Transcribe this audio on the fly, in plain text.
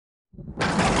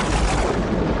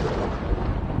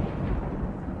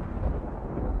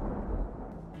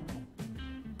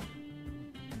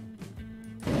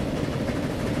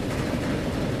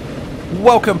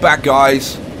Welcome back,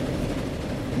 guys.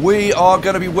 We are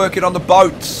going to be working on the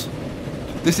boats.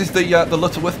 This is the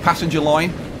Lutterworth passenger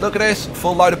line. Look at this,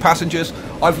 full load of passengers.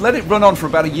 I've let it run on for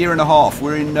about a year and a half.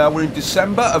 We're in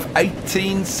December of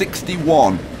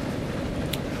 1861,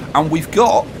 and we've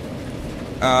got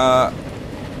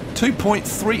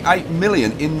 2.38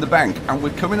 million in the bank, and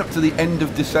we're coming up to the end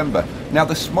of December. Now,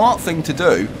 the smart thing to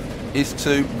do is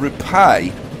to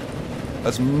repay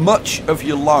as much of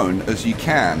your loan as you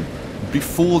can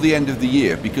before the end of the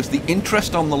year, because the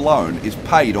interest on the loan is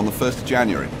paid on the 1st of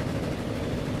January.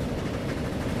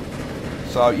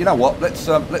 So you know what, let's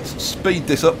speed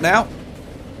this up now.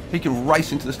 He can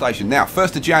race into the station now.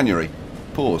 1st of January,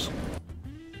 pause,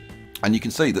 and you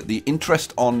can see that the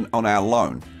interest on our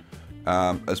loan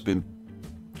has been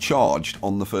charged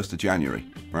on the 1st of January,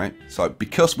 right? So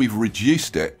because we've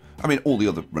reduced it, I mean, all the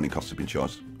other running costs have been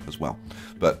charged as well,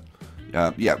 but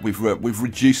yeah, we've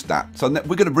reduced that. So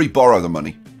we're going to re-borrow the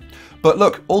money. But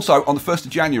look, also on the 1st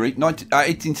of January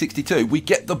 1862, we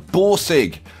get the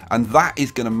Borsig, and that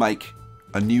is going to make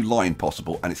a new line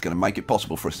possible, and it's going to make it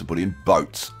possible for us to put in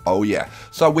boats. Oh yeah.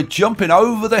 So we're jumping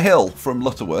over the hill from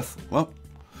Lutterworth. Well,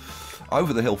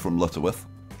 over the hill from Lutterworth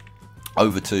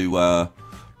over to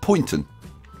Poynton,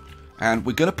 and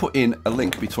we're going to put in a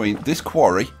link between this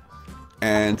quarry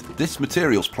and this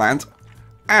materials plant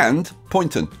and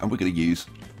Poynton, and we're going to use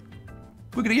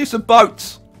some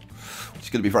boats, which is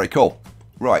going to be very cool.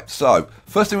 Right, so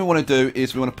first thing we want to do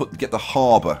is we want to get the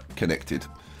harbour connected.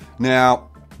 Now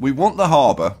we want the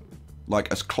harbour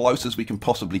like as close as we can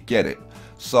possibly get it,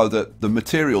 so that the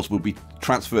materials will be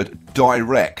transferred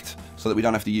direct, so that we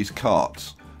don't have to use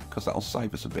carts, because that'll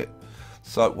save us a bit.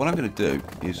 So what I'm going to do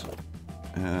is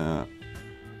run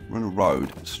a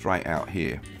road straight out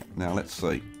here. Now let's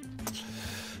see.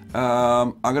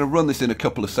 I'm going to run this in a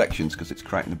couple of sections because it's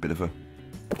creating a bit of a...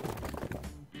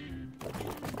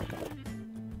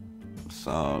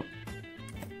 So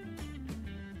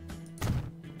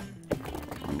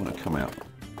I'm going to come out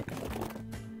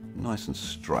nice and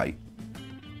straight.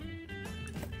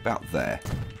 About there.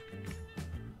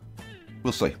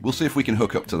 We'll see. We'll see if we can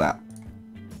hook up to that.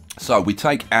 So we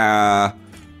take our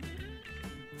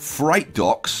freight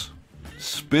docks,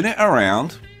 spin it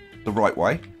around the right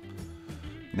way.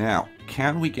 Now,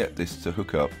 can we get this to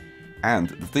hook up? And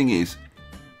the thing is,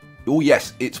 oh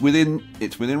yes, it's within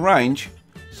range.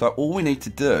 So all we need to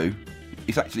do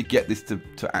is actually get this to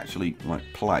actually like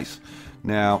place.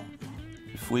 Now,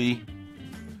 if we,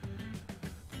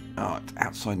 it's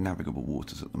outside navigable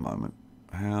waters at the moment.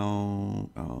 How?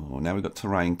 Oh, now we've got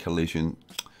terrain collision.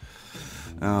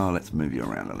 Oh, let's move you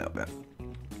around a little bit.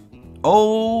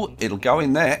 Oh, it'll go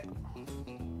in there.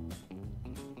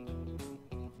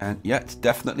 And yeah, it's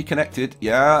definitely connected.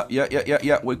 Yeah,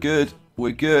 we're good.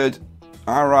 We're good.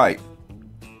 All right.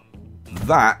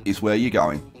 That is where you're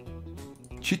going.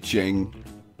 Cha-ching.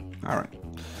 All right.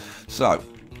 So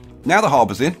now the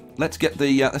harbour's in. Let's get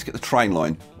the train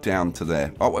line down to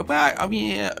there. Oh, well, I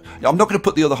mean, yeah. I'm not going to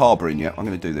put the other harbour in yet. I'm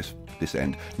going to do this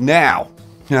end now.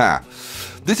 Yeah.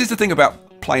 This is the thing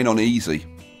about playing on easy.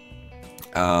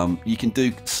 You can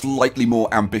do slightly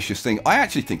more ambitious things. I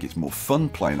actually think it's more fun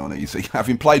playing on easy.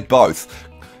 Having played both,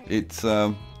 it's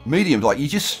medium, like you're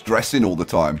just stressing all the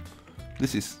time.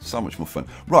 This is so much more fun.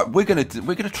 Right, we're gonna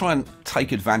try and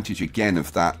take advantage again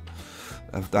of that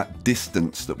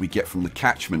distance that we get from the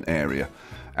catchment area.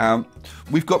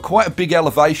 We've got quite a big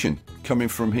elevation coming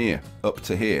from here up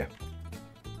to here,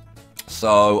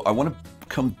 so I want to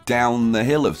come down the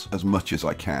hill as much as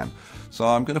I can. So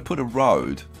I'm going to put a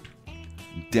road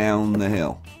down the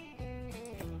hill,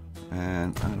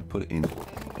 and I'm going to put it in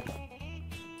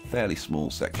fairly small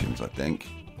sections, I think.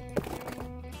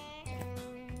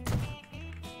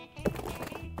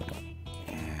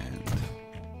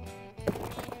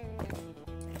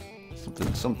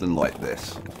 And something like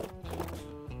this.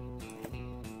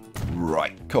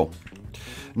 Right, cool.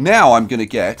 Now I'm going to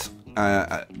get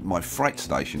my freight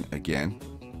station again.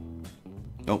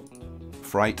 Oh,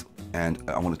 freight, and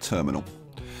I want a terminal.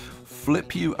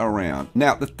 Flip you around.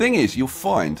 Now the thing is, you'll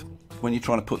find when you're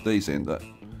trying to put these in that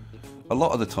a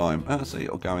lot of the time, see,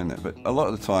 it'll go in there, but a lot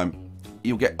of the time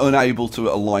you'll get unable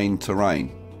to align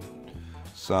terrain.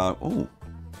 So, oh,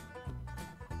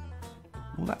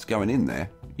 well, that's going in there.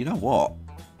 You know what?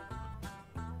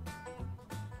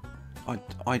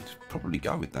 I'd probably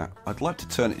go with that. I'd like to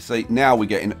turn it. See, now we're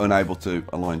getting unable to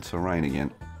align terrain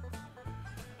again.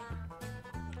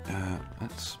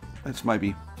 Let's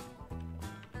maybe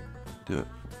do a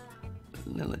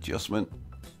little adjustment.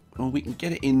 Well, we can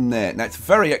get it in there. Now, it's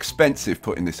very expensive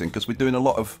putting this in because we're doing a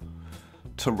lot of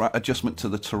adjustment to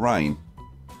the terrain.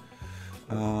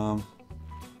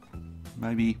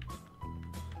 Maybe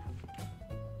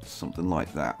something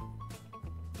like that.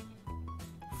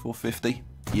 450.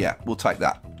 Yeah, we'll take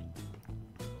that.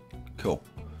 Cool.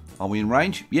 Are we in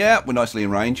range? Yeah, we're nicely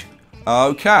in range.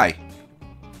 Okay.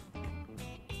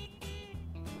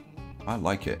 I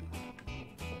like it.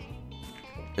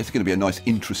 It's going to be a nice,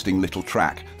 interesting little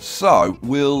track. So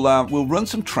we'll run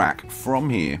some track from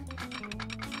here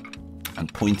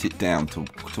and point it down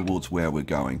towards where we're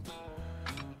going.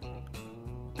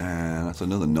 And that's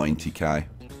another 90k.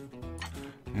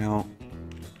 Now,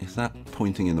 is that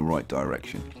pointing in the right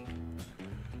direction?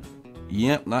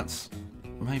 Yep, that's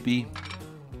maybe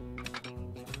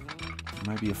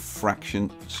a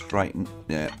fraction straighten.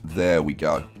 Yeah, there we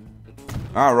go.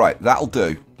 All right, that'll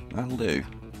do. That'll do.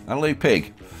 That'll do,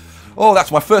 pig. Oh,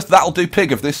 that's my first that'll do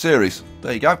pig of this series.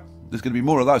 There you go. There's going to be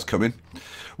more of those coming.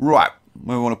 Right,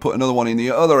 we want to put another one in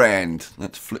the other end.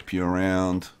 Let's flip you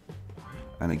around.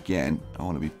 And again, I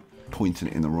want to be pointing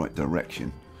it in the right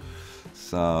direction.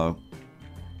 So,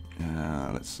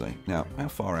 let's see. Now, how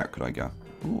far out could I go?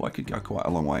 Oh, I could go quite a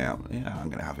long way out. Yeah, I'm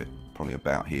going to have it probably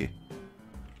about here.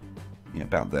 Yeah,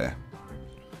 about there.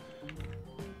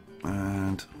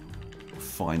 And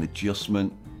fine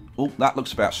adjustment. Oh, that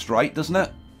looks about straight, doesn't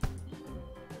it?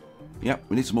 Yep,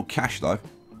 we need some more cash though.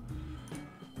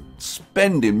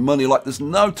 Spending money like there's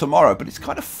no tomorrow, but it's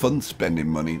kind of fun spending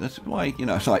money. That's why, you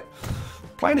know, it's like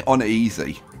playing it on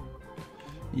easy.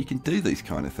 You can do these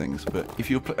kind of things, but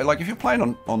if you're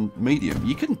playing on medium,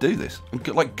 you couldn't do this.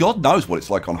 Like, God knows what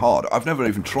it's like on hard. I've never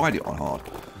even tried it on hard.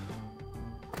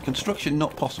 Construction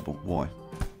not possible. Why?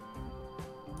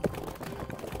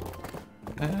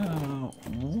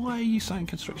 Why are you saying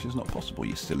construction is not possible,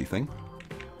 you silly thing?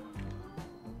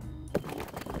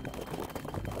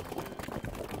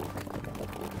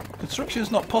 Construction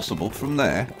is not possible from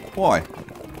there. Why?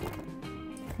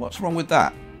 What's wrong with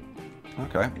that?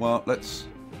 Okay, well, let's...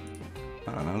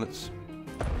 I don't know, let's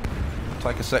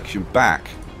take a section back.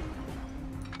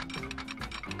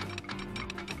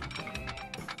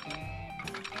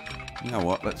 You know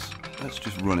what, let's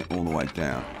just run it all the way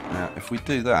down. Now, if we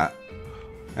do that...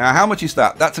 Now, how much is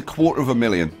that? That's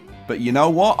 $250,000. But you know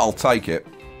what? I'll take it.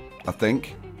 I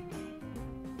think.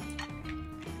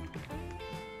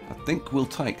 I think we'll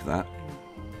take that.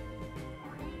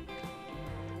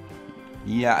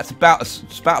 Yeah, it's about as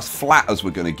flat as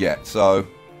we're going to get. So,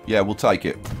 yeah, we'll take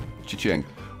it. Cha-ching.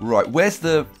 Right, where's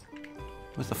the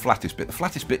flattest bit? The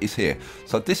flattest bit is here.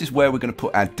 So this is where we're going to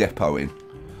put our depot in.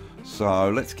 So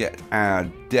let's get our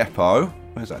depot.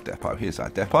 Where's our depot? Here's our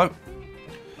depot.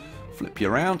 Flip you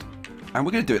around. And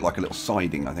we're going to do it like a little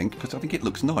siding, I think, because I think it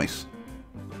looks nice.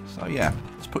 So yeah,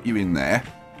 let's put you in there.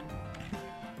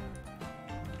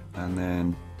 And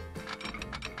then...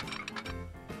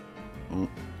 Oh,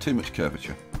 too much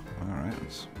curvature. Alright,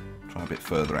 let's try a bit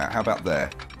further out. How about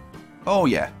there? Oh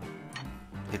yeah,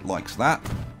 it likes that.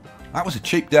 That was a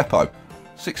cheap depot.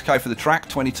 6k for the track,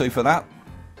 22 for that.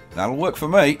 That'll work for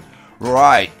me.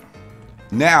 Right,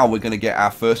 now we're going to get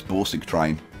our first Borsig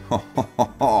train.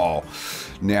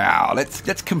 Now,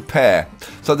 let's compare.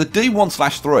 So the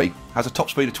D1/3 has a top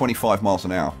speed of 25 miles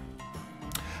an hour.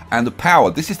 And the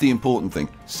power, this is the important thing,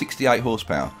 68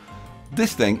 horsepower.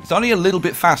 This thing, it's only a little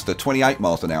bit faster, 28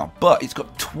 miles an hour, but it's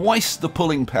got twice the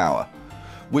pulling power,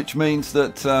 which means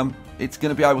that it's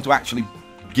going to be able to actually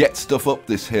get stuff up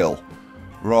this hill,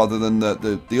 rather than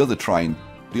the other train,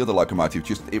 the other locomotive,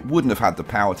 just it wouldn't have had the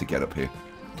power to get up here.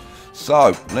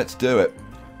 So, let's do it.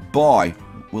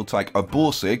 We'll take a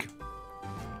Borsig.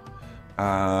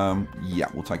 Yeah,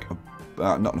 we'll take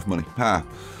not enough money.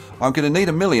 I'm going to need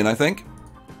 $1 million, I think.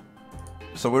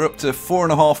 So we're up to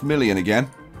 4.5 million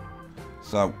again.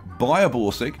 So buy a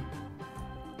Borsig,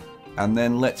 and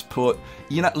then let's put,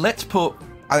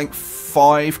 I think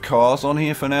 5 cars on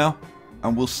here for now,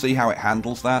 and we'll see how it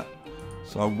handles that.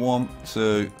 So 1,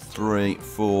 2, 3,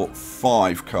 4,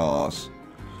 5 cars.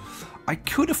 I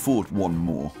could afford one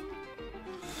more.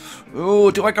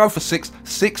 Oh, do I go for 6?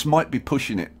 6 might be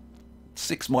pushing it.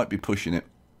 6 might be pushing it.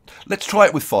 Let's try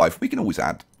it with 5. We can always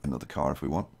add another car if we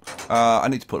want. I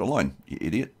need to put a line, you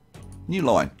idiot. New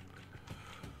line.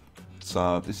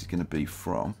 So this is going to be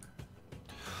from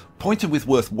Poynton with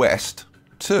Worth West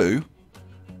to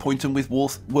Poynton with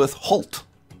Worth Holt.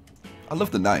 I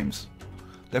love the names.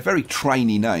 They're very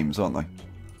trainy names, aren't they?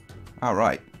 All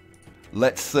right.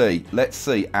 Let's see. Let's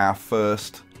see our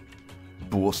first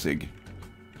Borsig.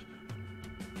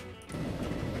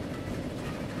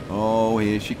 Oh,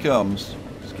 here she comes.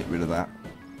 Let's get rid of that.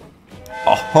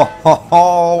 Oh, ho, ho,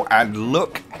 ho, and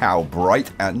look how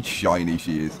bright and shiny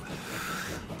she is.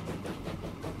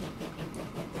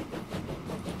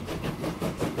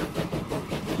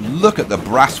 Look at the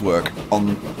brasswork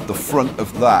on the front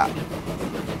of that.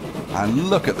 And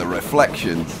look at the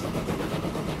reflections.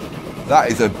 That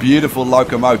is a beautiful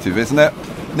locomotive, isn't it?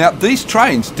 Now, these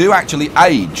trains do actually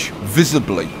age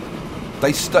visibly.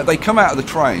 They come out of the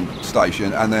train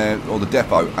station and or the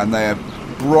depot, and they're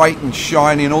bright and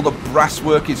shiny, and all the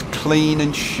brasswork is clean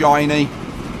and shiny,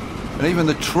 and even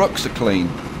the trucks are clean.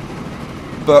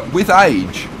 But with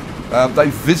age, they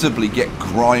visibly get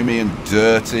grimy and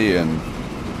dirty and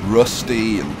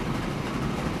rusty,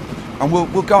 and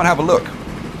we'll go and have a look.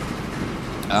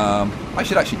 I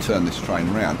should actually turn this train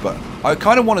around, but I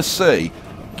kind of want to see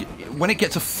when it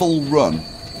gets a full run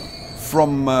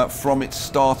from its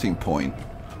starting point,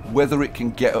 whether it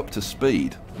can get up to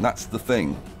speed. And that's the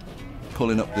thing,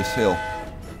 pulling up this hill.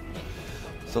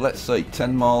 So let's see,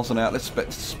 10 miles an hour. Let's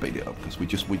speed it up, because we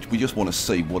just want to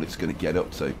see what it's going to get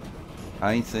up to.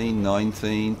 18,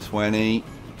 19, 20.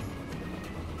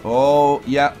 Oh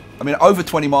yeah, I mean over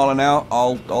 20 mile an hour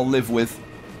I'll live with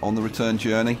on the return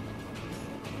journey.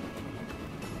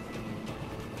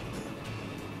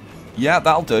 Yeah,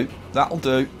 that'll do. That'll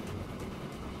do.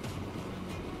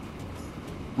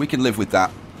 We can live with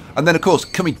that. And then, of course,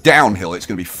 coming downhill, it's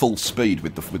going to be full speed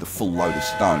with the full load of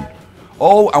stone.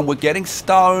 Oh, and we're getting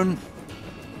stone.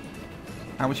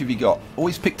 How much have you got? Oh,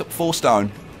 he's picked up 4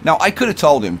 stone. Now, I could have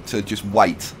told him to just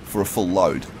wait for a full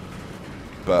load,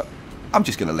 but I'm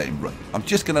just going to let him run. I'm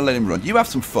just going to let him run. You have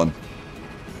some fun.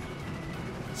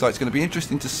 So it's going to be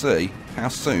interesting to see how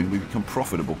soon we become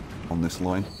profitable on this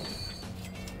line.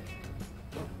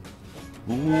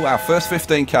 Ooh, our first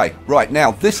 15k. Right,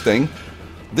 now this thing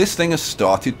has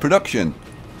started production.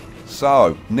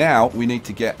 So now we need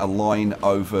to get a line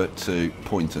over to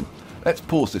Poynton. Let's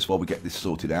pause this while we get this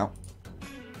sorted out.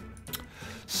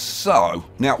 So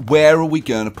now, where are we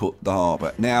going to put the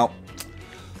harbour? Now,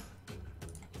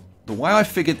 the way I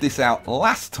figured this out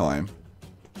last time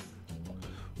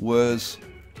was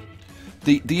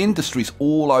the industry's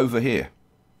all over here,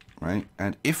 right?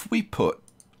 And if we put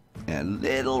a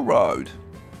little road,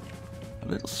 a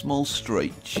little small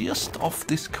street just off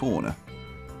this corner,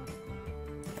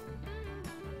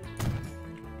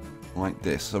 like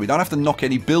this, so we don't have to knock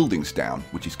any buildings down,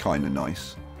 which is kind of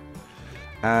nice.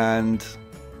 And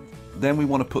then we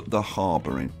want to put the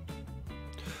harbour in.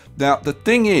 Now the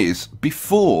thing is,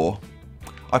 before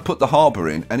I put the harbour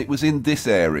in, and it was in this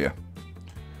area.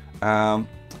 Now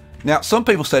some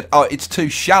people said, oh, it's too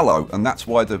shallow, and that's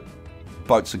why the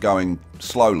boats are going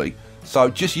slowly. So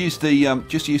just use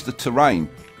the terrain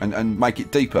and make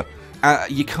it deeper.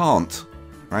 You can't,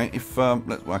 right? If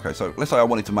okay, so let's say I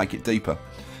wanted to make it deeper.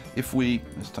 If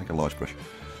let's take a large brush.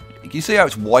 You see how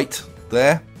it's white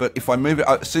there? But if I move it,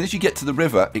 as soon as you get to the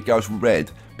river, it goes red,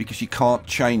 because you can't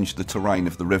change the terrain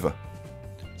of the river.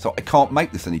 So I can't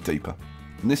make this any deeper,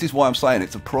 and this is why I'm saying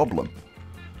it's a problem.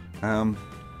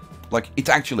 Like, it's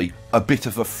actually a bit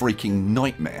of a freaking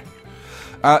nightmare.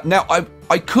 Now,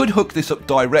 I could hook this up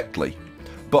directly,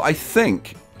 but I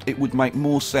think it would make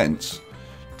more sense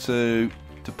to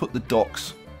put the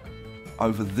docks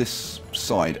over this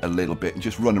side a little bit and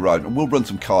just run the road, and we'll run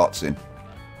some carts in.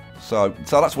 So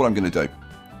that's what I'm going to do.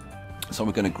 So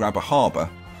we're going to grab a harbour,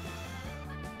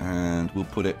 and we'll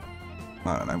put it,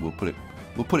 I don't know, we'll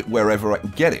put it wherever I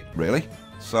can get it, really.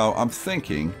 So I'm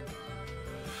thinking,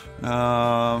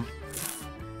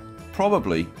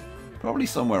 probably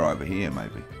somewhere over here,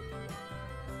 maybe.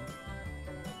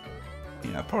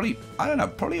 Yeah, probably, I don't know,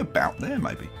 probably about there,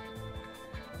 maybe.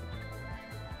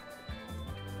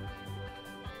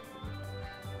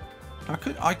 I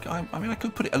mean, I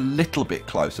could put it a little bit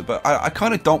closer, but I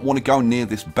kind of don't want to go near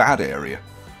this bad area.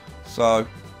 So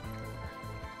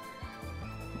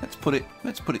let's put it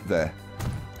there.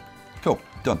 Cool,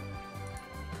 done.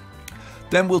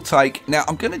 Then we'll take, now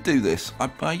I'm going to do this.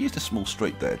 I used a small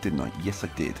street there, didn't I? Yes, I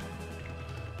did.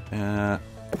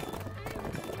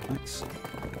 Let's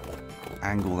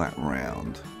angle that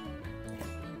round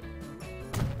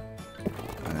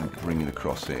and bring it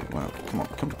across here. Well, come on,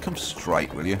 come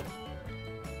straight, will you?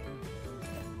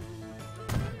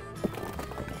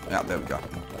 Yeah, there we go.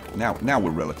 Now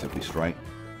we're relatively straight.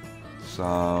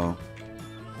 So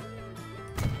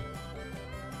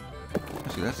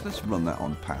actually, let's run that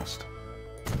on past,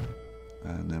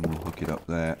 and then we'll hook it up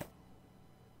there.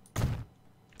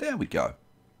 There we go.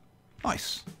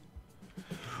 Nice.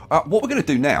 What we're going to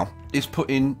do now is put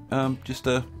in just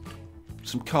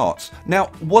some carts. Now,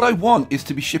 what I want is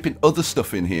to be shipping other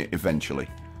stuff in here eventually.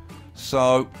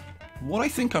 So what I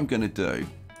think I'm going to do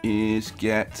is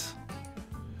get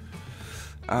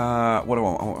what do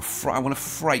I want? I want a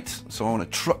freight, so I want a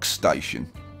truck station.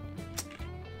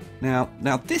 Now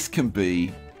this can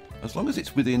be, as long as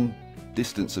it's within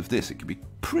distance of this, it could be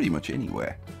pretty much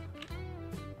anywhere.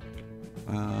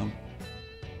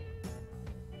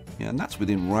 Yeah, and that's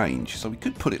within range, so we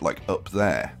could put it like up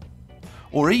there.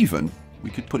 Or even, we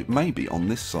could put it maybe on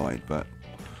this side, but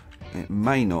it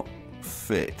may not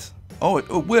fit. Oh, it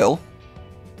will.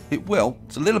 It will.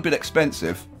 It's a little bit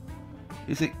expensive.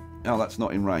 Is it? Oh, that's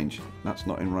not in range. That's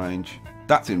not in range.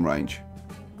 That's in range.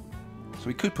 So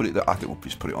we could put it there. I think we'll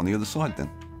just put it on the other side then.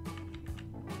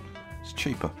 It's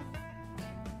cheaper.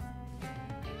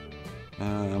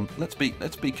 Let's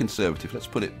be conservative. Let's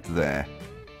put it there.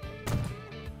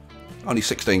 Only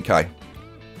 16k.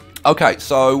 Okay,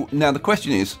 so now the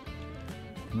question is,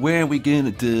 where are we going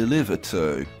to deliver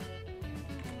to?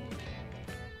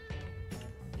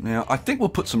 Now, I think we'll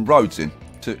put some roads in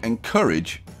to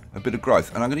encourage a bit of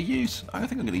growth, and I think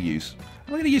I'm going to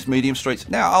use medium streets.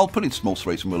 Now, I'll put in small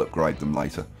streets and we'll upgrade them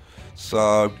later.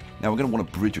 So now we're going to want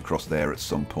a bridge across there at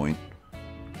some point.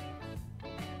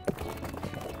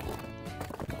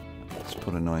 Let's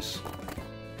put a nice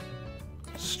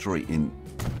street in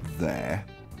there,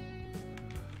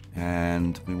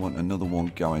 and we want another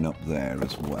one going up there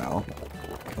as well.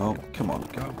 Oh, come on,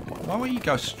 go. Why won't you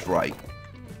go straight?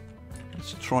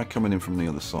 Let's try coming in from the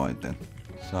other side then.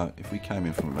 So if we came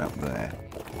in from about there,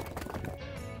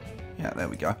 yeah, there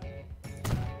we go,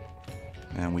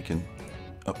 and we can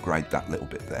upgrade that little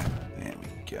bit there. There we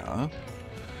go.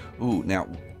 Ooh, now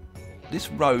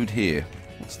this road here,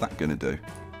 what's that going to do?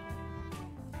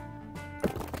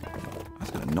 That's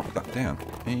going to knock that down.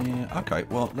 Yeah, okay,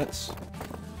 well, let's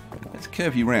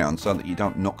curve you round so that you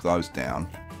don't knock those down.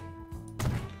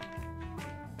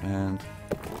 And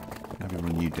maybe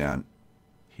run you down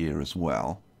here as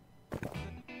well.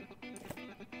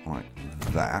 Like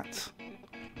that.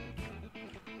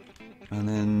 And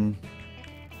then...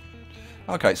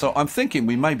 Okay, so I'm thinking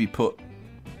we maybe put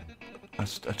a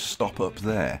stop up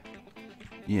there.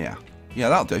 Yeah,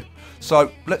 that'll do.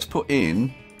 So let's put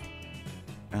in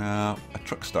a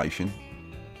truck station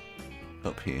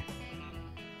up here.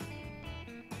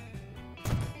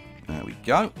 There we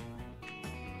go.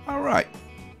 Alright.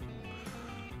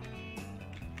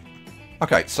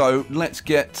 Okay, so let's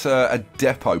get a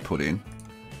depot put in.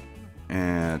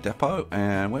 Depot,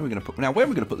 and where are we going to put? Now, where are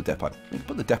we going to put the depot? We can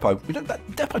put the depot.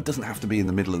 That depot doesn't have to be in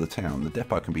the middle of the town. The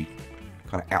depot can be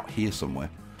kind of out here somewhere.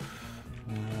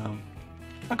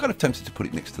 I'm kind of tempted to put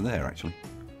it next to there, actually.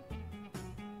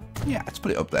 Yeah, let's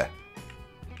put it up there.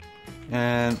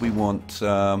 And we want.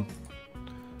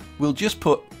 We'll just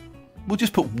put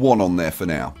one on there for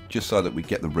now, just so that we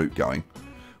get the route going.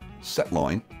 Set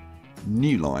line,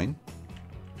 new line.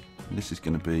 And this is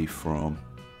going to be from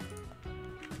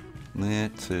there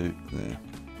to there.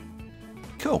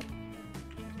 Cool.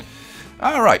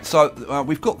 Alright, so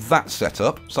we've got that set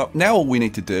up. So now all we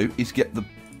need to do is get the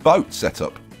boat set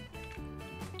up.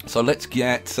 So let's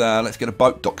get a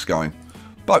boat docks going.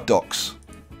 Boat docks.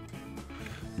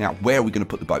 Now, where are we going to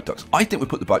put the boat docks? I think we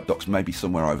put the boat docks maybe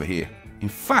somewhere over here. In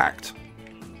fact,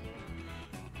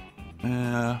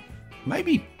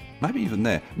 maybe even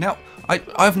there. Now, I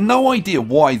have no idea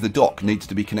why the dock needs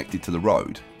to be connected to the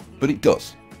road, but it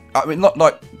does. I mean, not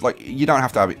like you don't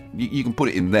have to have it. You can put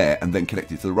it in there and then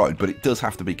connect it to the road, but it does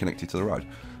have to be connected to the road.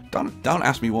 Don't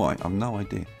ask me why. I've no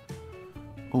idea.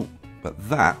 Oh, but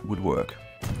that would work.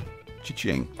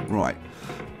 Cha-ching. Right.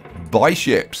 Buy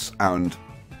ships, and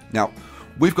now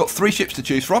we've got 3 ships to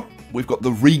choose from. We've got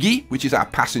the Rigi, which is our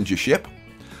passenger ship.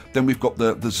 Then we've got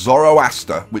the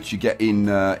Zoroaster, which you get in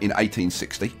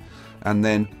 1860, and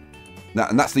then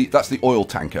that's the oil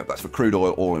tanker. That's for crude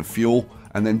oil and fuel.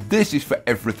 And then this is for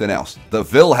everything else. The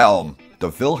Wilhelm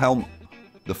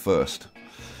the First.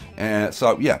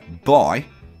 So yeah, buy.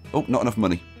 Oh, not enough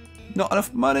money. Not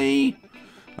enough money.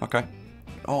 Okay.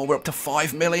 Oh, we're up to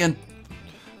 5 million.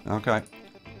 Okay.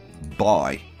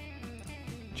 Buy.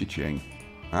 Cha-ching.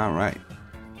 All right.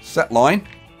 Set line.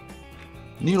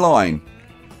 New line.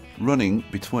 Running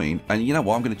between. And you know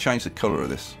what? I'm going to change the colour of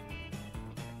this.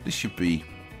 This should be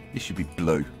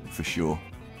blue for sure.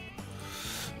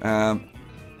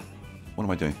 What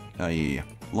am I doing? Oh yeah.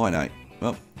 Line 8.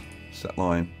 Oh, set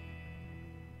line.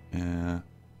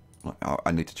 Oh,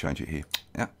 I need to change it here.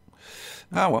 Yeah.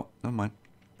 Oh well, never mind.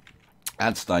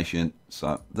 Add station.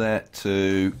 So there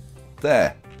to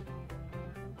there.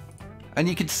 And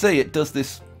you can see it does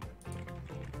this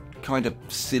kind of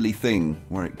silly thing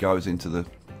where it goes into the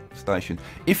station.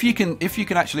 If you can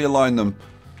actually align them.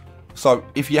 So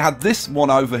if you had this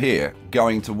one over here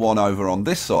going to one over on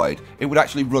this side, it would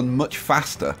actually run much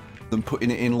faster than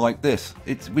putting it in like this.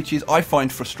 Which is, I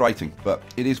find, frustrating, but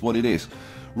it is what it is.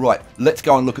 Right, let's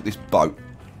go and look at this boat.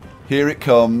 Here it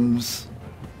comes.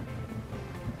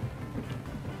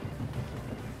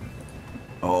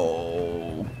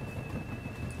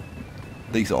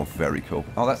 These are very cool.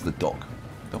 Oh, that's the dock.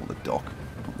 Don't want the dock.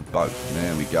 Want the boat.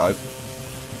 There we go.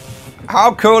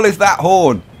 How cool is that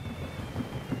horn?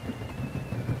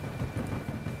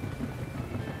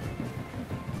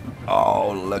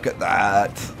 Oh, look at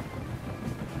that.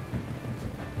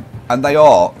 And they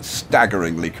are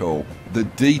staggeringly cool. The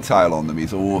detail on them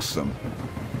is awesome.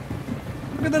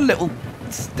 Look at the little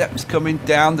steps coming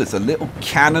down. There's a little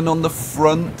cannon on the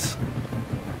front.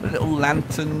 A little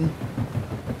lantern.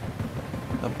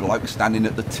 A bloke standing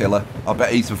at the tiller. I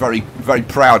bet he's a very, very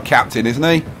proud captain, isn't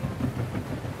he?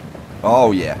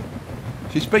 Oh, yeah.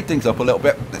 Should we speed things up a little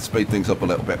bit? Let's speed things up a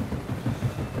little bit.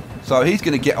 So he's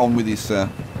going to get on with his job.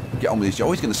 He's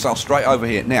going to sail straight over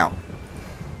here. Now,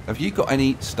 have you got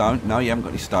any stone? No, you haven't got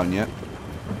any stone yet.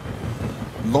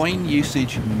 Line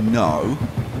usage, no.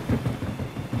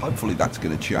 Hopefully that's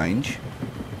going to change.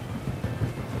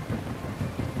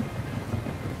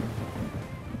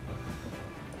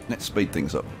 Let's speed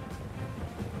things up.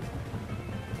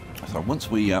 So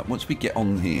once we get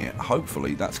on here,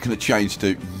 hopefully that's going to change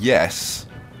to yes,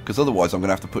 because otherwise I'm going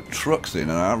to have to put trucks in,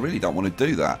 and I really don't want to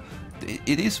do that.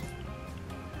 It is.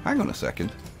 Hang on a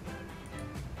second.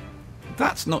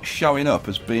 That's not showing up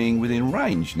as being within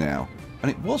range now, and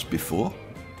it was before.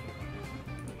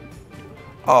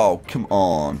 Oh, come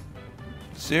on.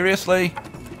 Seriously?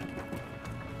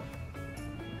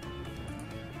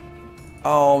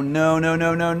 Oh, no, no,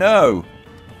 no, no, no.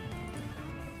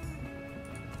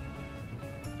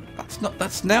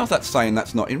 That's saying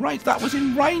that's not in range. That was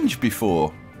in range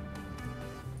before.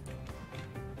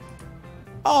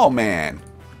 Oh, man.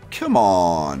 Come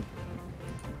on.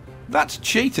 That's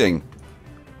cheating.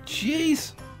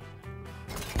 Jeez.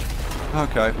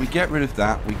 Okay, we get rid of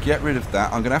that. We get rid of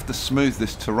that. I'm going to have to smooth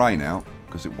this terrain out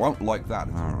because it won't like that.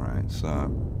 Alright, so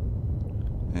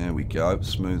there we go.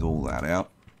 Smooth all that out.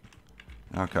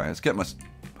 Okay, let's get my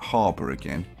harbour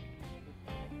again.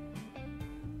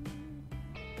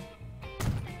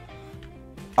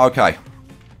 Okay.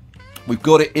 We've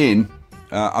got it in.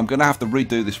 I'm going to have to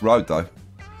redo this road though.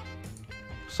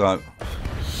 So,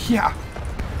 yeah.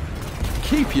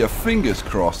 Keep your fingers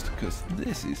crossed, because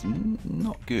this is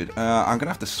not good. I'm going to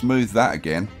have to smooth that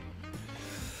again.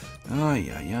 Ay,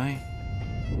 ay, ay.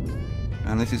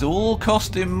 And this is all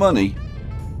costing money.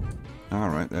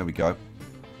 Alright, there we go.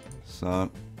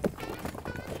 So,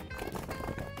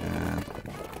 and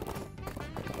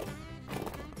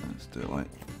let's do it like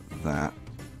that.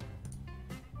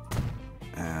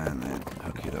 And then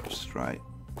hook it up straight.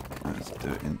 Let's do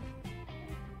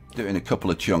it in a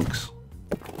couple of chunks.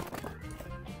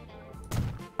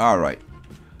 Alright.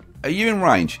 Are you in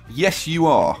range? Yes, you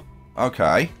are.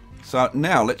 Okay. So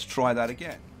now let's try that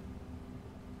again.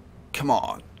 Come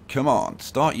on. Come on.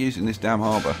 Start using this damn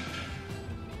harbour.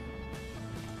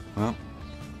 Well.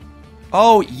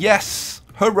 Oh, yes.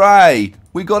 Hooray.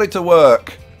 We got it to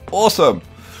work. Awesome.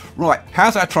 Right.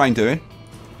 How's our train doing?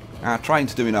 Our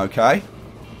train's doing okay.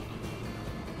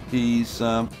 He's...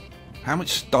 how much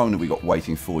stone have we got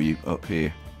waiting for you up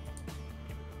here?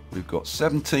 We've got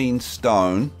 17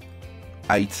 stone,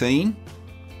 18,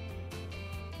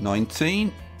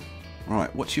 19.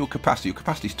 Right, what's your capacity? Your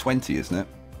capacity's 20, isn't it?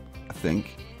 I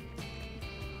think.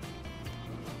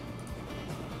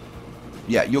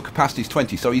 Yeah, your capacity's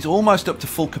 20, so he's almost up to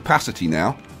full capacity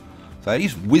now. So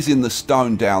he's whizzing the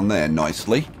stone down there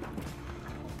nicely.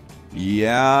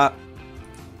 Yeah.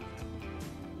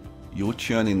 You're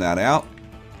churning that out.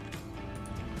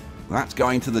 That's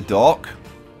going to the dock.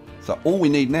 So all we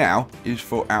need now is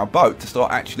for our boat to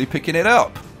start actually picking it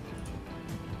up.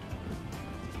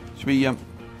 Should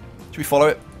we follow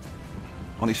it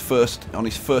on his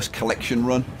first collection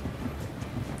run?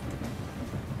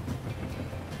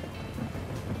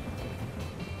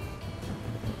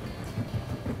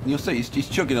 And you'll see he's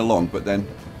chugging along, but then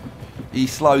he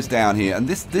slows down here, and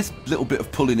this little bit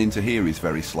of pulling into here is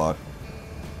very slow.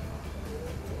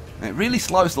 And it really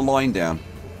slows the line down.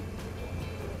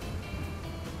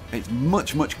 It's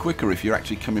much, much quicker if you're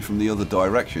actually coming from the other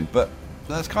direction, but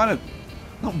there's kind of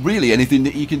not really anything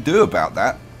that you can do about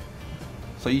that.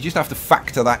 So you just have to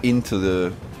factor that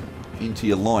into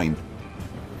your line.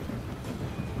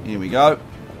 Here we go.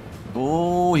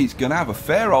 Oh, he's going to have a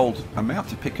fair old amount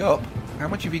to pick up. How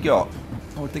much have you got?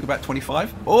 I would think about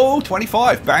 25. Oh,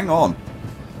 25. Bang on.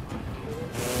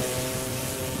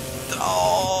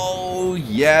 Oh,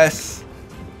 yes.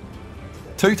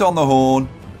 Toot on the horn.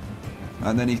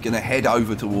 And then he's going to head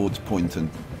over towards Poynton.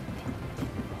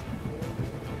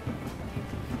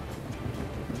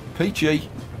 Peachy.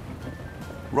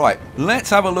 Right,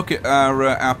 let's have a look at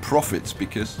our profits,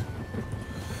 because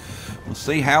we'll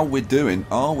see how we're doing.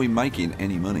 Are we making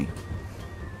any money?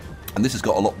 And this has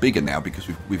got a lot bigger now because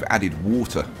we've added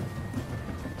water.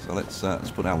 So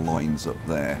let's put our lines up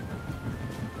there.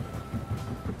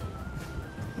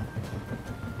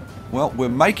 Well, we're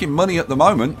making money at the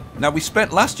moment. Now,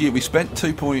 last year we spent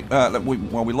we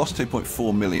lost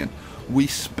 2.4 million. We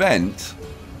spent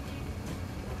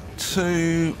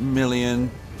 2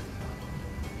 million.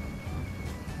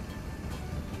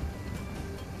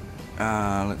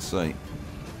 Let's see.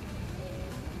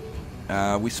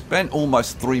 We spent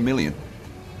almost 3 million.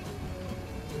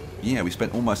 Yeah, we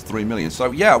spent almost 3 million.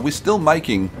 So yeah, we're still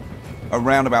making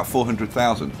around about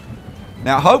 400,000.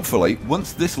 Now, hopefully,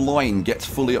 once this line gets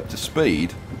fully up to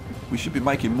speed, we should be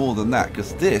making more than that,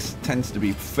 because this tends to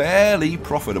be fairly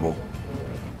profitable.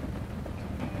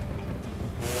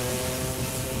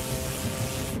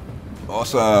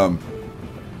 Awesome.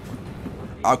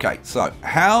 Okay, so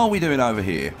how are we doing over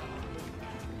here?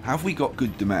 Have we got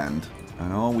good demand?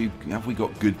 And have we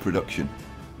got good production?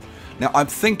 Now, I'm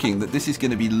thinking that this is going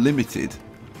to be limited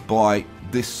by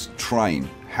this train,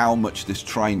 how much this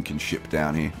train can ship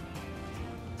down here.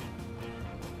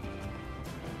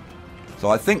 So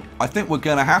I think we're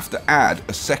going to have to add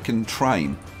a second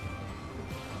train.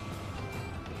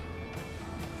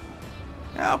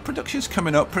 Now, production's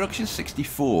coming up. Production's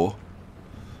 64.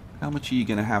 How much are you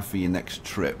going to have for your next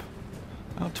trip?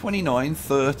 Oh, 29,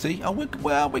 30. Oh,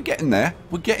 we're getting there.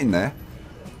 We're getting there.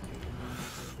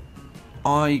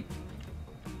 I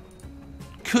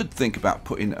could think about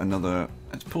putting another...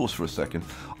 Let's pause for a second.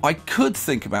 I could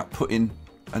think about putting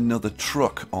another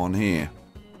truck on here.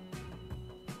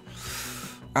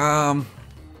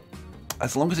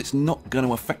 As long as it's not going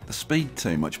to affect the speed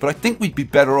too much. But I think we'd be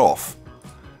better off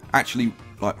actually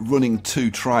like running 2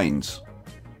 trains.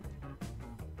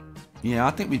 Yeah,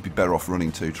 I think we'd be better off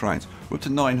running 2 trains. We're up to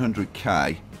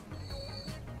 900k.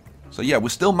 So yeah, we're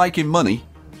still making money.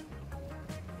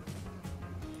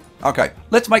 Okay,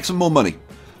 let's make some more money.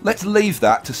 Let's leave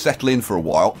that to settle in for a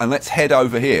while and let's head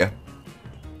over here.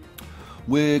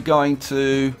 We're going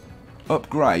to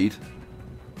upgrade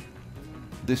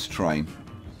this train.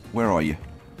 Where are you?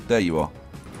 There you are.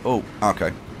 Oh,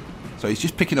 okay. So he's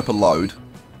just picking up a load.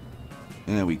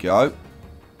 There we go.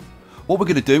 What we're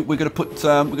going to do, we're going to put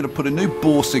a new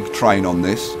Borsig train on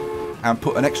this and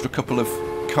put an extra couple of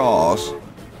cars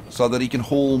so that he can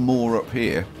haul more up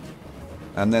here.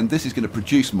 And then this is going to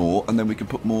produce more, and then we can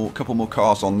put a couple more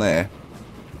cars on there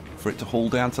for it to haul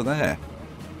down to there.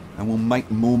 And we'll make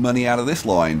more money out of this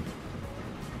line.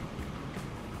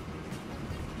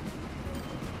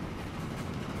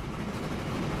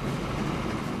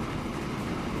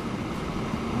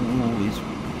 Oh, he's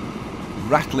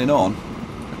rattling on.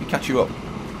 Let me catch you up.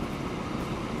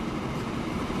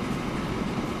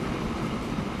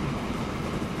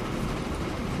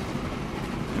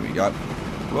 There we go.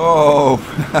 Whoa!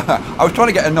 I was trying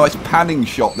to get a nice panning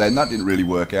shot then. That didn't really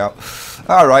work out.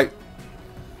 Alright.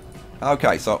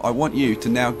 Okay, so I want you to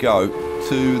now go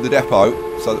to the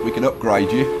depot so that we can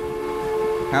upgrade you.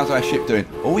 How's our ship doing?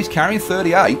 Oh, he's carrying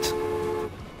 38.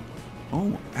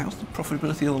 Oh, how's the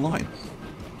profitability of the line?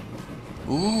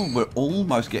 Oh, we're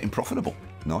almost getting profitable.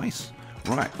 Nice.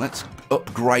 Right, let's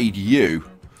upgrade you.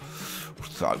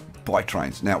 So, buy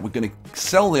trains. Now, we're going to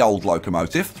sell the old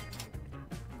locomotive.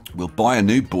 We'll buy a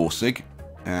new Borsig,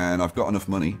 and I've got enough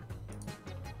money.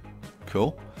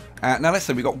 Cool. Now let's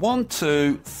say we've got 1,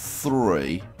 2,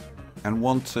 3, and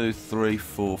 1, 2, 3,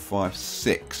 4, 5,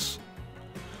 6.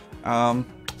 So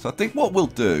I think what we'll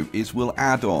do is we'll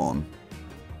add on,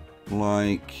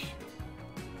 like,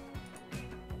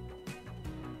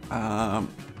 yeah,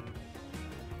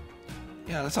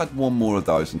 let's add 1 more of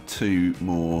those and 2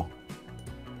 more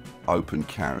open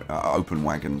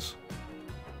wagons.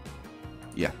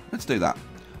 Yeah, let's do that.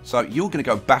 So you're going to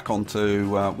go back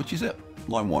onto, which is it?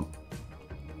 Line 1.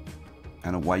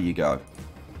 And away you go.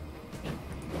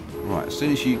 Right, as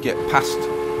soon as you get past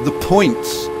the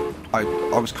points, I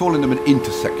was calling them an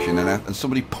intersection, and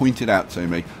somebody pointed out to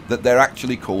me that they're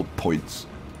actually called points.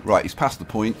 Right, he's past the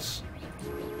points.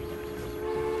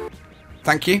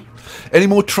 Thank you. Any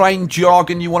more train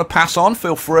jargon you want to pass on,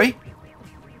 feel free.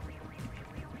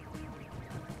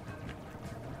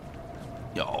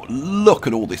 Oh, look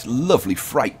at all this lovely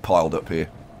freight piled up here.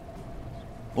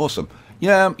 Awesome.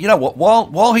 Yeah, you know what?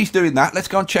 While he's doing that, let's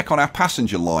go and check on our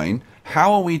passenger line.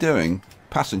 How are we doing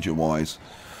passenger-wise?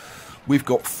 We've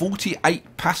got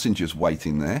 48 passengers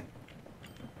waiting there.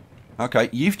 Okay,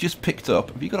 you've just picked up.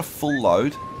 Have you got a full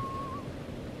load?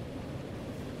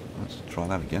 Let's try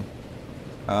that again.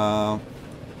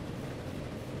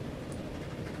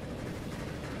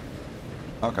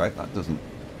 Okay, that doesn't...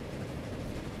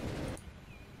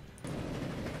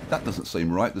 That doesn't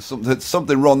seem right. There's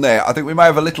something wrong there. I think we may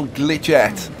have a little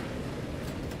glitchette.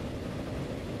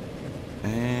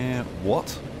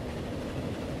 What?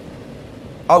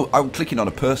 Oh, I'm clicking on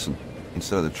a person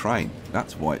instead of the train.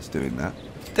 That's why it's doing that.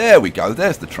 There we go.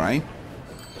 There's the train.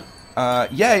 Yeah,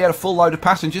 he had a full load of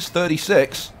passengers,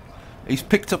 36. He's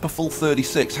picked up a full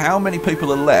 36. How many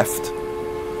people are left?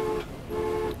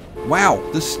 Wow,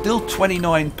 there's still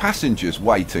 29 passengers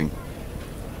waiting.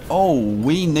 Oh,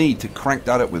 we need to crank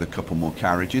that up with a couple more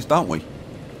carriages, don't we?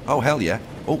 Oh, hell yeah.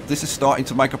 Oh, this is starting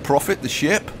to make a profit, the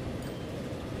ship.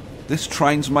 This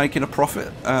train's making a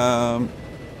profit. Yeah,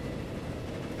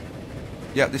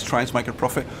 this train's making a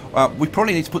profit. We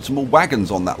probably need to put some more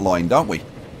wagons on that line, don't we?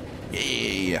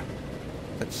 Yeah.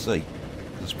 Let's see.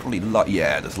 There's probably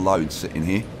there's loads sitting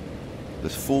here.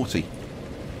 There's 40.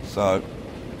 So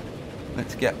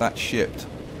let's get that shipped.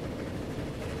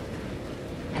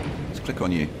 Let's click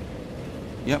on you.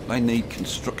 Yep, they need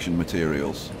construction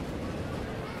materials.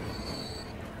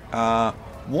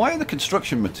 Why are the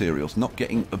construction materials not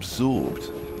getting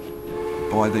absorbed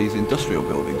by these industrial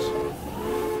buildings?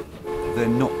 They're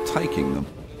not taking them.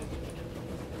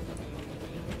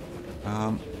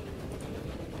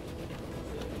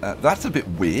 That's a bit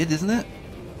weird, isn't it?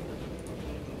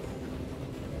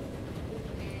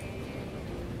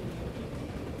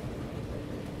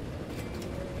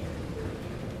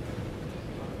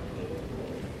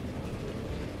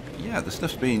 Yeah, the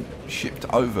stuff's being shipped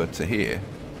over to here.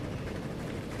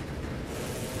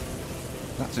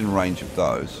 That's in range of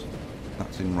those.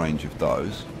 That's in range of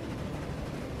those.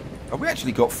 Have we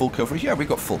actually got full coverage? Yeah, we've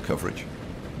got full coverage.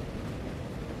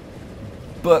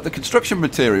 But the construction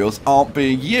materials aren't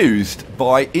being used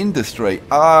by industry.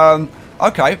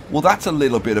 Okay, well that's a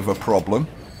little bit of a problem.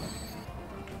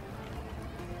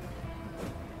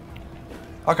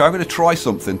 Okay, I'm going to try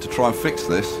something to try and fix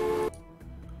this.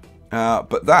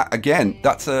 But that, again,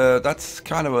 that's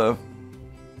kind of a...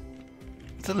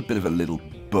 It's a little bit of a little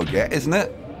bugette, isn't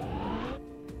it?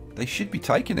 They should be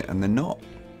taking it, and they're not.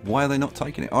 Why are they not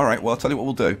taking it? Alright, well, I'll tell you what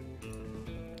we'll do.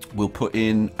 We'll put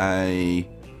in a...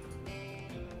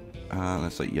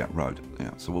 let's see, yeah, road.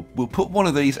 Yeah, so we'll put one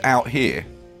of these out here.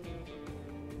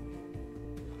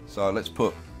 So let's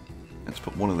put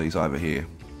one of these over here.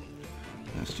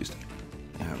 Let's just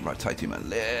rotate him a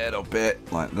little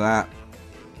bit like that.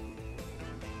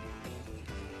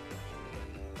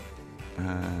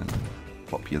 And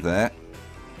pop you there.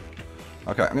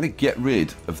 Okay, I'm going to get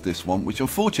rid of this one, which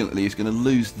unfortunately is going to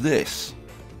lose this.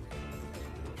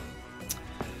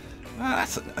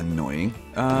 That's annoying.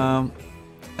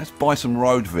 Let's buy some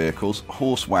road vehicles.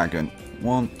 Horse wagon.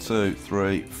 1, 2,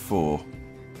 3, 4.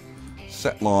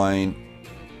 Set line.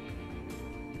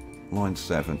 Line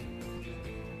 7.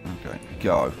 Okay,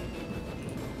 go.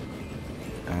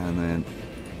 And then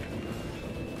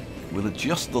we'll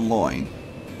adjust the line.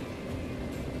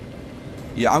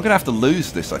 Yeah, I'm going to have to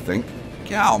lose this, I think.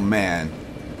 Oh, man.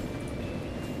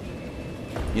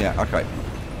 Yeah, okay.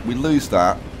 We lose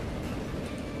that.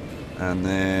 And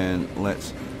then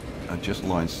let's adjust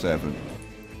line 7.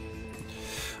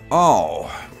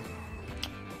 Oh.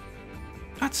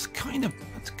 That's kind of...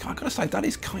 I've got to say, that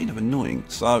is kind of annoying.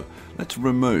 So, let's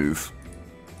remove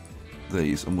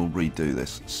these and we'll redo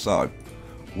this. So,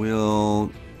 we'll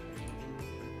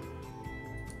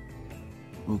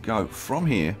go from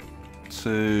here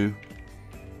to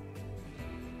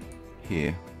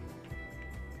here.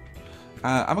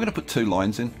 Am I going to put 2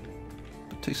 lines in?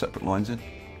 Put 2 separate lines in?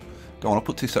 Go on, I'll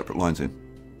put 2 separate lines in.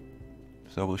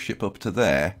 So we'll ship up to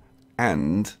there,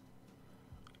 and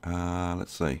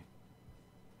let's see.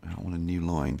 I want a new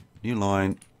line. New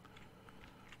line,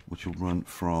 which will run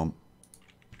from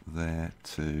there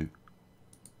to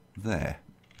there.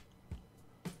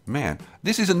 Man,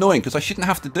 this is annoying because I shouldn't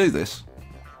have to do this.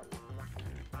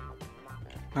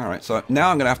 Alright, so now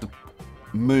I'm going to have to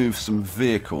move some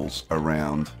vehicles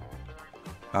around.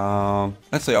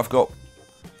 Let's see, I've got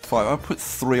 5. I'll put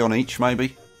 3 on each,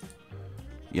 maybe.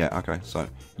 Yeah, okay, so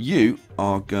you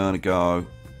are going to go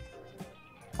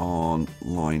on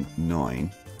line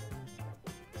 9.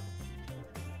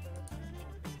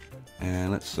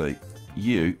 And let's see,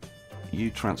 you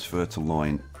transfer to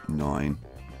line 9.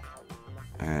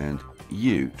 And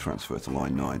you transfer to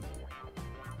line 9.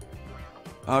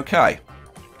 Okay.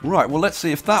 Right, well, let's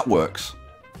see if that works.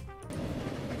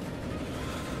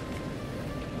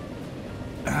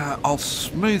 I'll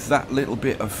smooth that little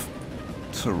bit of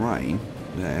terrain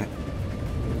there.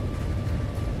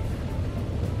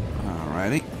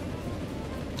 Alrighty.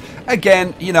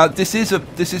 Again, you know, this is a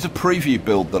preview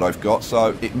build that I've got,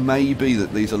 so it may be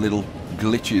that these are little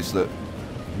glitches that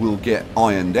will get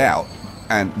ironed out,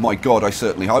 and my God, I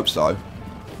certainly hope so.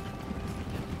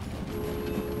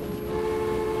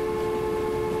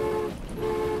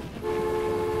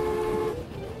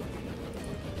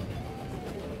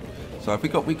 So if we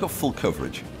got full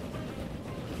coverage.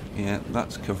 Yeah,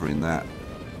 that's covering that.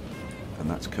 And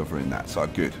that's covering that. So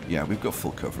good. Yeah, we've got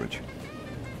full coverage.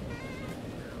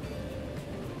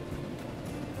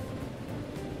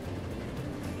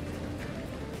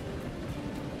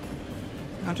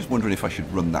 I'm just wondering if I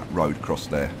should run that road across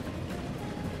there.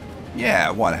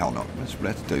 Yeah, why the hell not?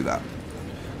 Let's do that.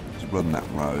 Let's run that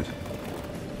road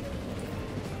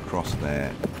across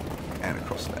there and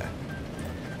across there.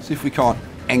 See if we can't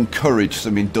encourage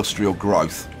some industrial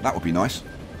growth. That would be nice.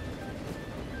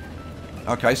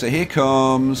 Okay, so here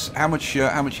comes how much you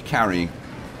carrying?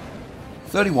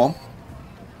 31.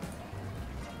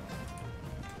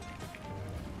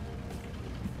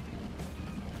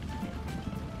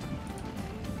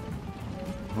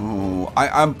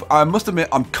 I must admit,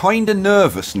 I'm kind of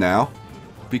nervous now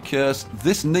because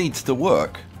this needs to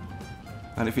work.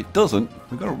 And if it doesn't,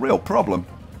 we've got a real problem.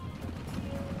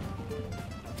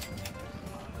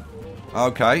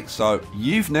 Okay, so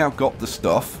you've now got the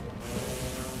stuff.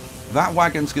 That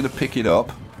wagon's going to pick it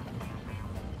up.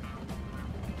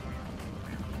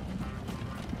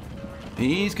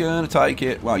 He's going to take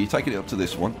it. Well, you're taking it up to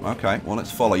this one. Okay, well,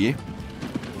 let's follow you.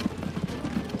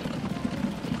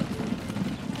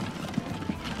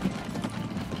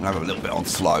 We'll have a little bit on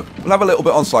slow. We'll have a little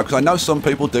bit on slow because I know some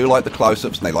people do like the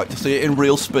close-ups and they like to see it in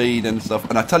real speed and stuff.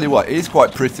 And I tell you what, it is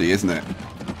quite pretty, isn't it?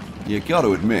 You got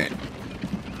to admit.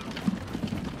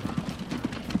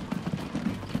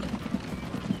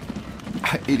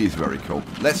 It is very cool.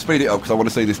 Let's speed it up because I want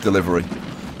to see this delivery.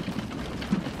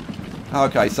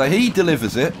 Okay, so he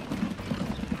delivers it.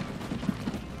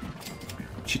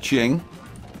 Cha-ching.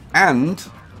 And,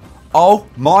 oh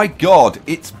my god,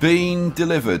 it's been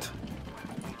delivered.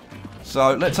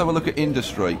 So let's have a look at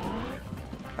industry.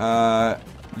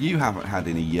 You haven't had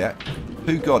any yet.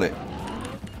 Who got it?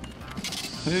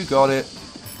 Who got it?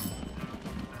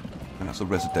 And that's a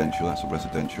residential. That's a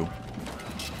residential.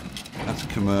 That's a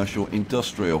commercial.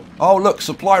 Industrial. Oh, look.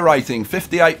 Supply rating.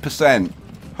 58%.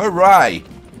 Hooray.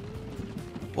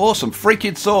 Awesome.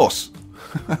 Freaking sauce.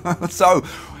 So,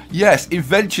 yes.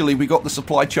 Eventually we got the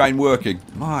supply chain working.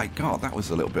 My God. That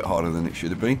was a little bit harder than it should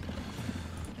have been.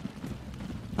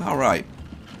 Alright.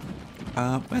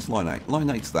 Where's line 8? Line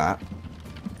 8's that.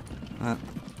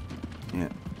 Yeah.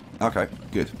 Okay,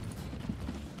 good.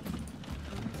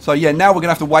 So yeah, now we're going to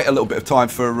have to wait a little bit of time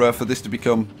for this to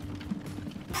become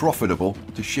profitable,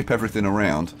 to ship everything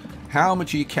around. How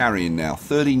much are you carrying now?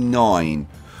 39.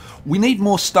 We need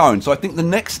more stone, so I think the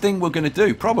next thing we're going to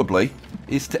do, probably,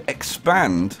 is to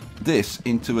expand this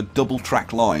into a double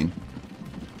track line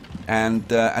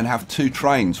and have 2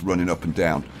 trains running up and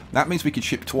down. That means we could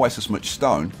ship twice as much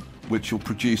stone, which will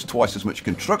produce twice as much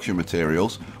construction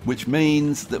materials, which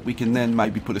means that we can then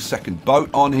maybe put a second boat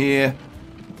on here.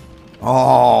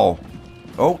 Oh,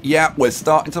 yeah, we're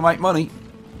starting to make money.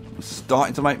 We're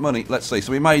starting to make money. Let's see.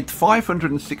 So we made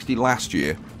 560 last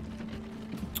year.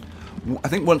 I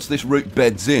think once this route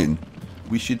beds in,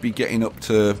 we should be getting up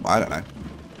to, I don't know.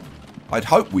 I'd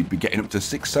hope we'd be getting up to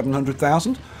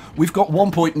 600,000-700,000. We've got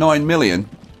 1.9 million.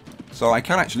 So I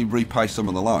can actually repay some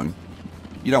of the loan.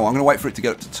 You know what, I'm going to wait for it to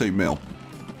get up to 2 mil.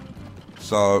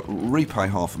 So, repay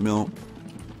half a mil.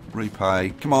 Repay.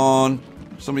 Come on.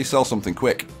 Somebody sell something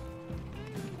quick.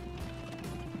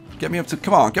 Get me up to,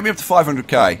 come on, get me up to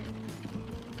 500k.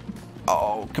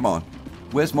 Oh, come on.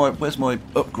 Where's my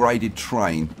upgraded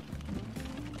train?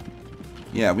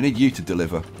 Yeah, we need you to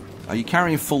deliver. Are you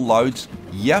carrying full loads?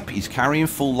 Yep, he's carrying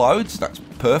full loads. That's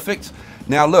perfect.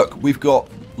 Now look, we've got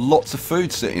lots of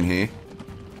food sitting here.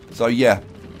 So yeah,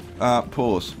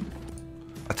 pause.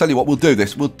 I tell you what, we'll do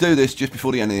this. We'll do this just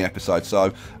before the end of the episode.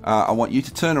 So I want you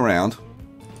to turn around,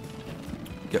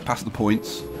 get past the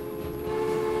points.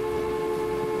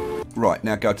 Right,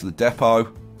 now go to the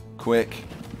depot, quick.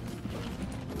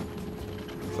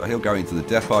 So he'll go into the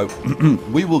depot.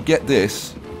 We will get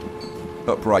this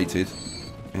uprated,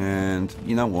 and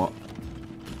you know what?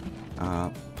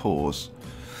 Pause.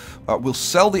 We'll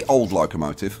sell the old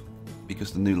locomotive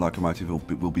because the new locomotive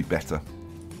will be better.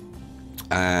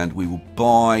 And we will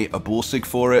buy a Borsig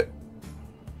for it.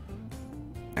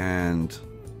 And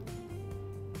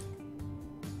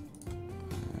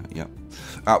yeah,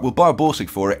 we'll buy a Borsig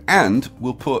for it, and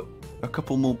we'll put a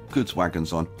couple more goods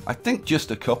wagons on. I think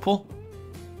just a couple.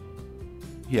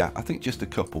 Yeah, I think just a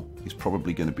couple is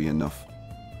probably going to be enough.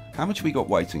 How much have we got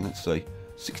waiting? Let's see.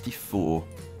 64.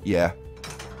 Yeah.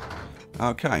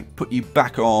 Okay, put you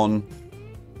back on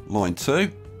line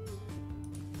 2.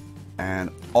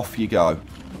 And off you go.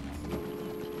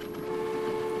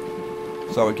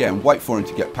 So again, wait for him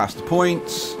to get past the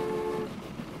points.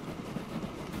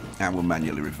 And we'll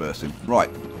manually reverse him. Right,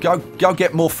 go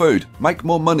get more food. Make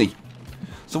more money.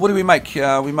 So what did we make?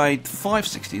 We made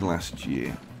 560 last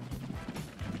year.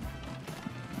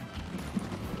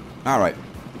 Alright.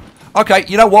 Okay,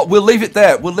 you know what? We'll leave it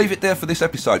there. We'll leave it there for this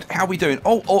episode. How are we doing?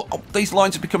 Oh, these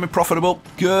lines are becoming profitable.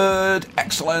 Good.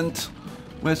 Excellent.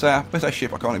 Where's our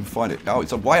ship? I can't even find it. Oh,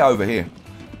 it's way over here.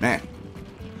 Man.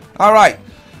 Alright.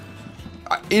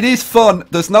 It is fun.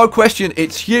 There's no question.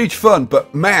 It's huge fun.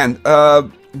 But, man,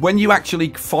 when you actually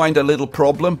find a little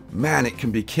problem, man, it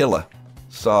can be killer.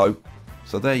 So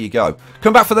there you go.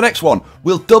 Come back for the next one.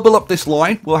 We'll double up this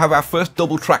line. We'll have our first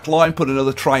double track line, put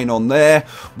another train on there.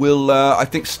 We'll, I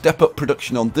think, step up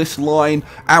production on this line.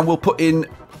 And we'll put in,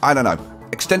 I don't know,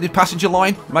 extended passenger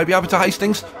line, maybe over to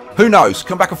Hastings. Who knows?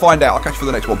 Come back and find out. I'll catch you for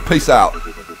the next one. Peace out.